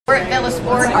We're at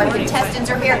VillaSport. Our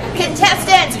contestants are here.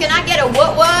 Contestants, can I get a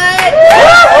what?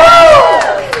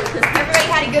 Everybody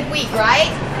had a good week,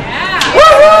 right?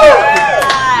 Yeah.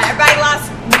 Everybody lost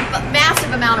a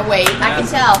massive amount of weight. I can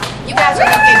tell. You guys are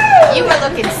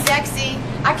looking sexy.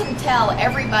 I can tell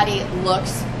everybody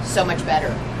looks so much better.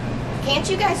 Can't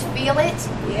you guys feel it?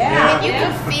 Yeah. You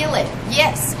can feel it.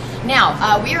 Yes.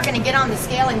 Now, we are going to get on the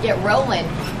scale and get rolling.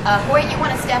 Hoyt, you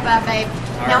want to step up, babe?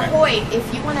 Now, Hoyt,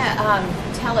 if you want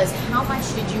to tell us, how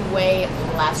much did you weigh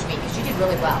last week? Because you did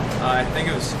really well. I think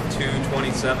it was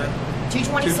 227.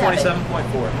 227.4.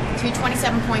 227.4.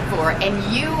 227.4. And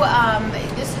you,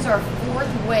 this is our fourth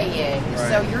weigh-in, right.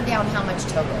 So you're down how much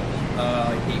total?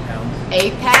 Like 8 pounds.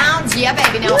 8 pounds? Yeah,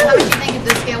 baby. Now, how much do you think of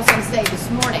the scale's going to say this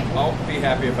morning? I'll be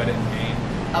happy if I didn't gain.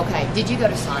 Okay. Did you go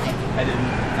to Sonic? I didn't.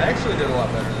 I actually did a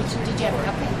lot better this week. Did you have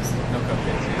cupcakes? No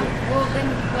cupcakes either. Well, then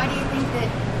why do you think that?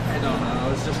 I don't know.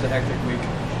 It was just a hectic week.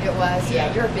 It was? Yeah,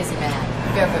 you're a busy man.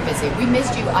 Very busy. We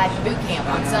missed you at boot camp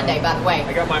on Sunday, by the way.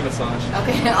 I got my massage.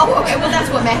 Okay. Oh, okay. Well, that's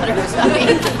what matters. I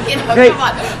mean, come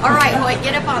on. All right, Hoyt,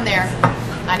 get up on there.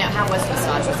 I know. How was the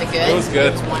massage? Was it good? It was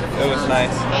good. It was wonderful. It was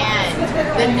nice. And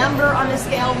the number on the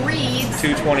scale reads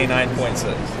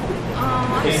 229.6.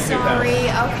 Oh, I'm sorry.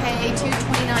 Okay, 229.6.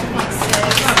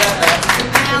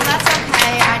 Now, that's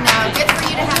okay. I know. Good for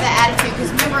you to have that attitude, because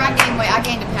remember, I gained weight. I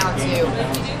gained a pound, too.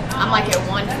 I'm like at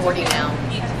 140 now.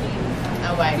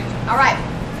 No way. All right.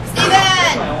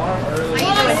 Steven! How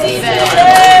you doing, Steven?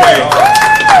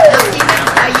 Now, Steven,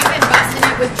 you've been busting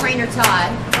it with Trainer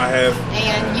Todd. I have.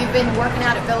 And you've been working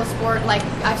out at VillaSport, like,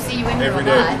 I see you in here every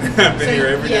a lot. day. I've been here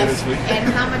every day this week. And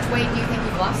how much weight do you think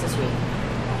you've lost this week?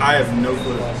 I have no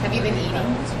clue. Have you been eating?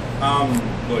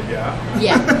 Well, yeah.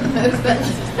 Yeah.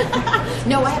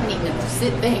 No, I haven't eaten a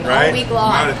thing Right? all week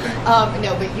long. Not a thing.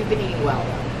 No, but you've been eating well,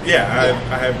 though. Yeah,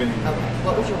 I have been eating. Okay.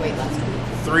 What was your weight last week?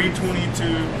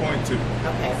 322.2.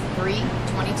 Okay,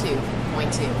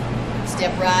 322.2.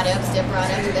 Step right up to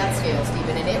that scale,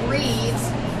 Stephen, and it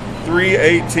reads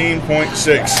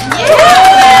 318.6. Yay!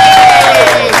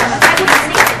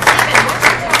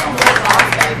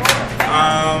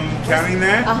 Counting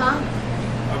that?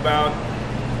 About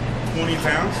 20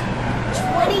 pounds.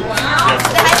 20 pounds?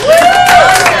 That is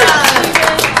awesome!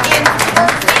 And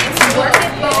work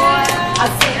it, boy.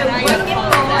 I say, work it,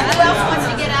 boy. Who else wants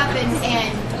to get up and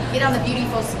get on the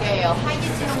beautiful scale? How you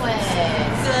doing?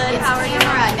 Good. How are you?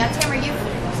 All right. Now, Tamara, you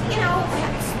know,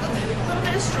 have a little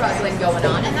bit of struggling going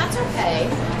on, and that's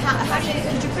okay. How do you?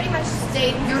 Because you pretty much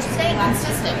you're staying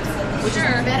consistent, which is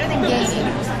better than gaining.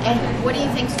 And what do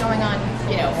you think's going on?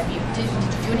 You know, did you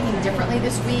do anything differently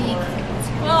this week?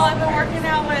 Well, I've been working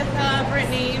out with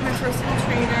Brittany, my personal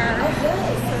trainer. Oh,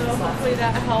 good. So hopefully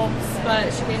that helps.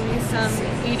 But she gave me some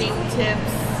eating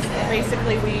tips.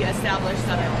 Basically, we established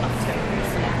that I'm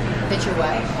plateaued. That you're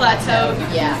what? Plateaued.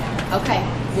 Yeah. Okay.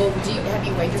 Well, have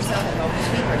you weighed yourself at home this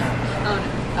week or not?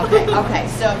 Oh, no. Okay.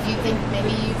 So do you think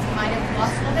maybe you might have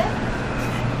lost a little bit?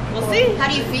 We'll see. How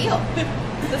do you feel?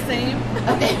 The same.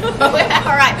 Okay.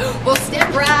 All right. Well,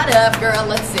 step right up, girl.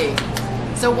 Let's see.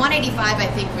 So 185, I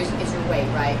think, is your weight,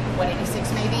 right?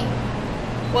 186, maybe?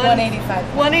 185.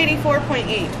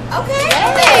 184.8. Okay.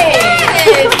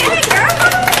 Yay, girl.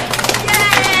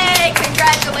 Yay!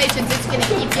 Congratulations. It's going to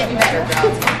keep getting better, girl.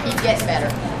 It's going to keep getting better.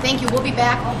 Thank you. We'll be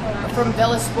back from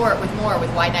VillaSport with more with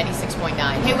Y96.9.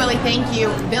 Hey, Willie, thank you.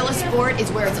 VillaSport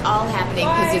is where it's all happening,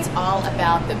 because it's all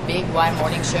about the Big Y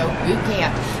Morning Show Boot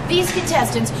Camp. These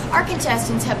contestants, our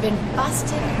contestants, have been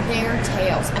busting their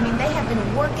tails. I mean, they have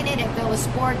been working it at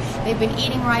VillaSport. They've been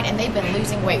eating right, and they've been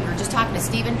losing weight. We were just talking to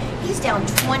Steven. He's down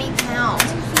 20 pounds.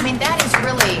 I mean, that is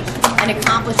really an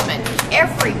accomplishment.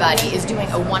 Everybody is doing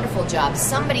a wonderful job.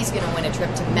 Somebody's going to win a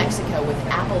trip to Mexico with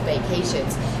Apple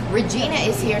Vacations. Regina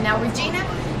is here. Now, Regina,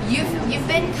 you've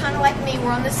been kind of like me.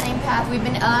 We're on the same path. We've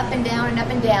been up and down and up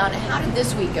and down. How did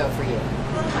this week go for you?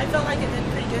 I felt like it did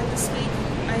pretty good this week.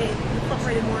 I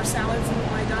incorporated more salads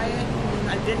into my diet, and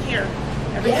I've been here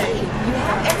every day. You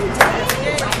have every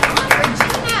day? Come on,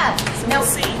 Regina. So we'll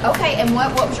see. Okay, and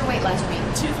what was your weight last week?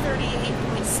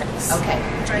 238.6. Okay.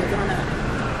 Which I've gone up.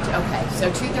 Okay,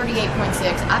 so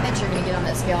 238.6. I bet you're going to get on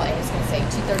that scale and it's going to say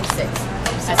 236.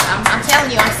 I'm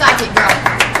telling you, I'm psychic, girl.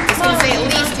 It's going to say at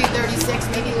least 236,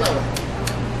 maybe lower.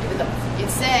 It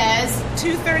says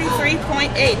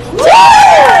 233.8.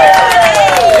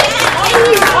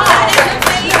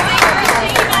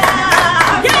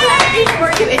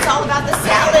 It's all about the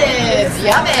salads.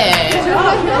 Yummy.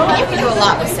 You can do a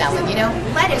lot with salad, you know.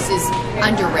 Lettuce is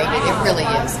underrated. It really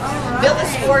is.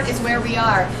 VillaSport is where we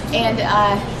are. And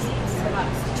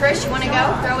Trish, you want to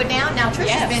go? Throw it down? Now, Trish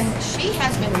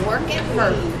has been working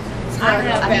her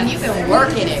I mean, you've been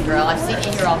working it, girl. I've seen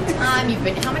you here all the time.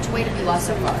 How much weight have you lost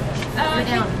so far? You're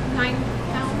down 9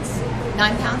 pounds.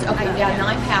 9 pounds? Okay, yeah,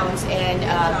 9 pounds. And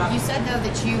you said, though,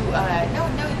 that you,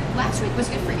 no, last week was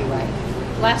good for you, right?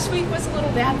 Last week was a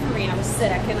little bad for me. I was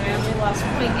sick, and I only lost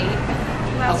 0.8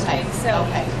 last week.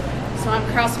 So I'm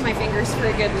crossing my fingers for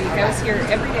a good week. I was here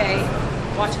every day,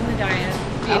 watching the diet,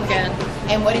 being good.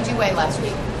 And what did you weigh last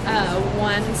week?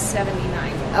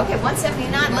 179. Okay, 179.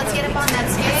 Let's get up on that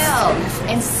scale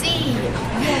and see.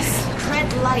 Yes, tread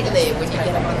lightly when you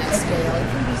get up on that scale. It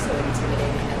can be so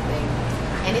intimidating, that thing.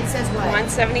 And it says what?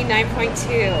 179.2. So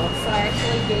I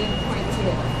actually gained 0.2.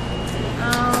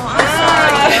 Oh, I'm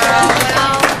sorry, girl.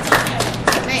 Well,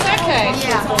 okay.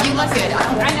 Yeah, you look good.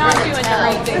 I know I'm doing the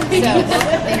right thing. So.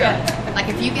 Like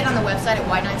if you get on the website at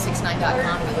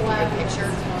y969.com, you look at your picture,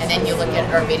 and then you look at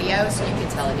our videos, you can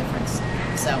tell a difference.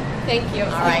 So thank you.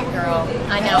 All right, girl.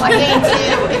 I know. I gained 2.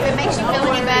 If it makes you feel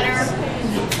any better.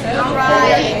 All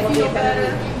right.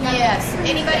 Yes.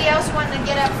 Anybody else want to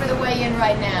get up for the weigh-in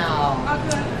right now?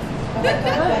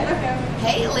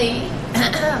 Haley.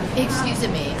 Excuse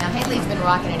me. Now Haley's been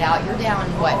rocking it out. You're down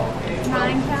what?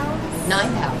 9 pounds.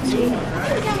 9 pounds. You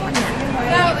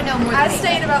would know more than I me.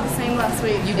 stayed about the same last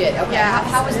week. You did? Okay. Yeah.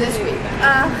 How was this week?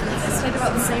 I stayed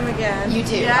about the same again. You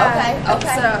too? Yeah.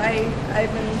 Okay. So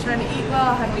I've been trying to eat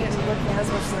well. I haven't been working as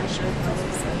much as I should.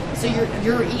 So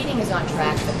your eating is on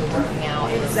track, but the working out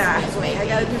is Exactly. I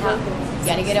gotta do both things. You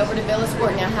gotta get over to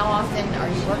VillaSport. Now, how often are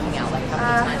you working out? Like how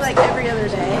many times? Like every other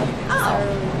day. Oh.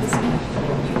 So,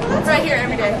 right here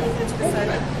every day.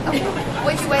 Okay.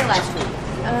 What'd you weigh last week?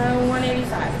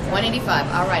 185.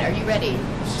 185. All right. Are you ready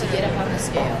to get up on the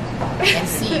scale and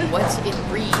see what it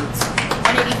reads?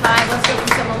 185. Let's go for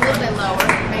some a little bit lower.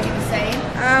 Maybe the same.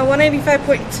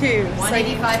 185.2.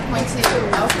 185.2.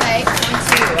 Okay.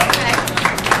 0.2. Okay.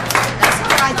 That's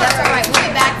all right. That's all right. We'll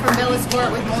be back from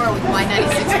VillaSport with more with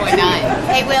Y96.9.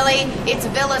 Hey, Willie. It's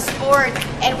VillaSport,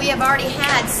 and we have already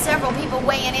had several people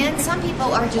weighing in. Some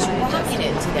people are just rocking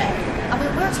it today. I mean,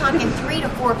 we're talking 3 to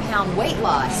 4 pound weight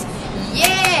loss.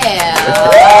 Yeah!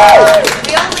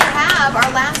 We only have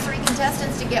our last 3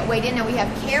 contestants to get weighed in, and we have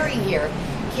Carrie here.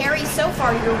 Carrie, so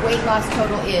far your weight loss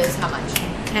total is how much?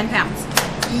 10 pounds.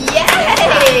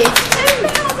 Yay! 10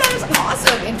 pounds, that is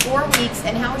awesome. In 4 weeks,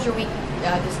 and how was your week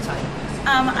this time?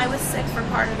 I was sick for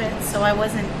part of it, so I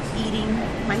wasn't eating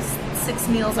my 6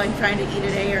 meals I'm trying to eat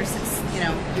a day, or 6, You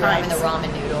were having the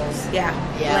ramen noodles. Yeah,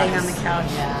 laying on the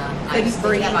couch. Yeah. Couldn't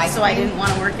breathe, so I didn't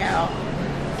want to work out.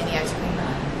 Any ice cream?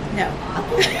 No.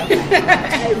 Okay.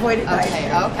 I avoided ice Okay,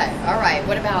 cream. okay. All right.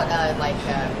 What about, what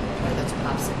are those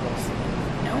popsicles?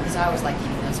 No. Because I always like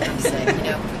eating those when I'm sick,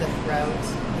 for the throat.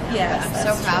 Yes, But I'm so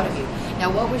that's proud true. of you.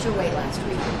 Now, what was your weight last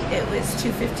week? It was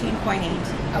 215.8.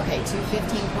 Okay,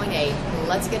 215.8.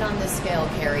 Let's get on this scale,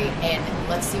 Carrie, and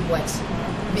let's see what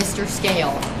Mr.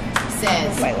 Scale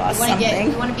says. I lost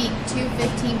You want to be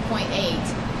 215.8,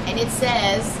 and it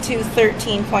says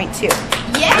 213.2.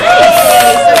 yay!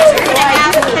 So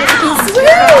 2.5 pounds.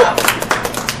 Girl.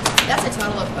 That's a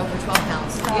total of over 12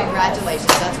 pounds. Congratulations,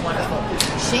 that's wonderful.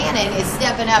 Shannon is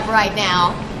stepping up right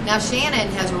now. Now, Shannon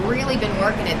has really been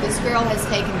working it. This girl has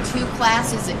taken 2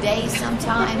 classes a day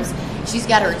sometimes. She's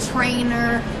got her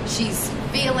trainer. She's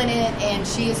feeling it, and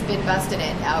she has been busting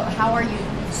it. How are you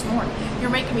this morning? You're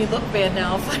making me look bad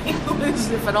now if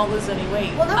I don't lose any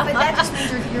weight. Well, no, but that just means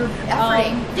you're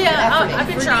efforting. I've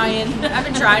been trying. I've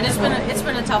been trying. It's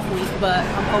been a tough week, but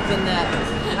I'm hoping that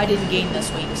I didn't gain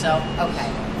this week. So Okay.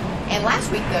 And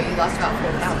last week, though, you lost about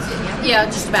 4 pounds, didn't you? yeah,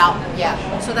 just about. Yeah.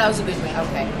 So that was a good week.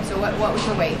 Okay. So what was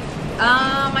your weight?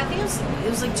 I think it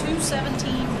was like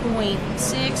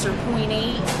 217.6 or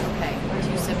 0.8. Okay.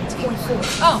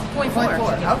 217.4. Oh, 0.4.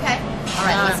 0.4. Okay. All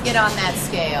right. Let's get on that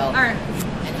scale. All right.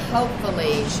 And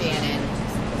hopefully, Shannon,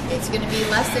 it's going to be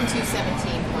less than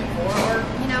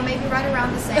 217.4, or maybe right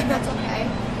around the same. That's okay.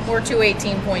 Or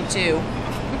 218.2.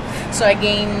 So I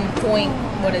gained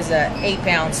 8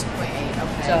 pounds. 0.8.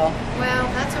 Okay. So Well,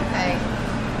 that's okay.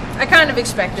 I kind of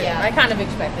expected Yeah. it. I kind of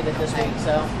expected it this week.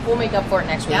 So we'll make up for it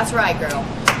next week. That's right, girl.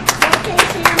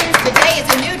 Today is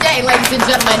a new day, ladies and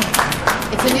gentlemen.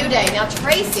 It's a new day. Now,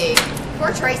 Tracy,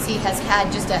 poor Tracy has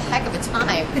had just a heck of a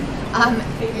time.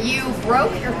 You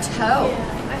broke your toe.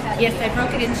 Yes, I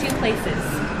broke it in 2 places.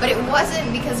 But it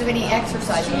wasn't because of any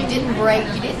exercise. You didn't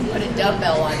put a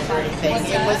dumbbell on it or anything.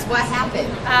 It was what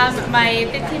happened. My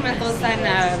 15-month-old son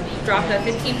dropped a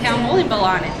 15-pound bowling ball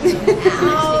on it.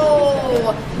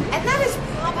 Oh, and that has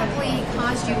probably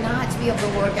caused you not to be able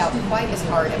to work out quite as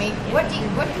hard. I mean, what can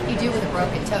you do with a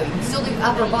broken toe? You can still do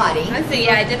upper body. Let's see,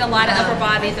 yeah, I did a lot of upper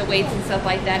body, the weights and stuff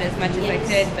like that as much as I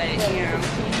could, but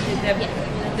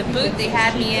the boot they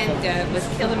had me in was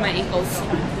killing my ankles.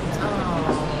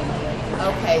 Oh.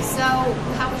 Okay, so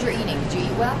how was your eating? Did you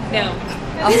eat well? No.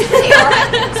 Okay, all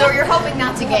right. So you're hoping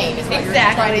not to gain, is what you're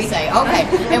trying to say. Okay.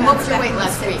 And what was your weight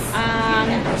last week?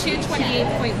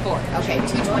 228.4. Okay,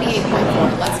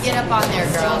 228.4. Let's get up on there,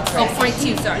 girl. Oh,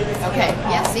 0.2, sorry. Okay.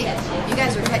 Yeah. See, you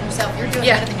guys are cutting yourself. You're doing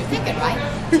better than you're thinking, right?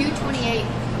 228.2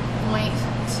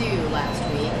 last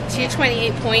week.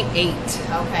 228.8.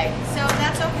 Okay, so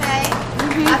that's okay.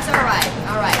 That's all right.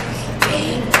 All right.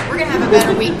 We're gonna have a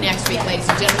better week next week, ladies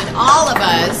and gentlemen. All of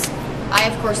us. I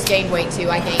of course gained weight too.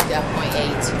 I gained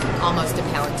 0.8, almost a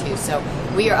pound too. So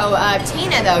we are. Oh,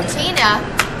 Tina though. Tina,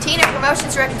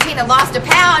 promotions director. Tina lost a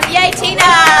pound. Yay, Tina!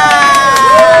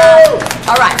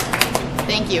 All right.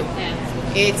 Thank you.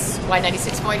 It's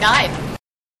Y96.9.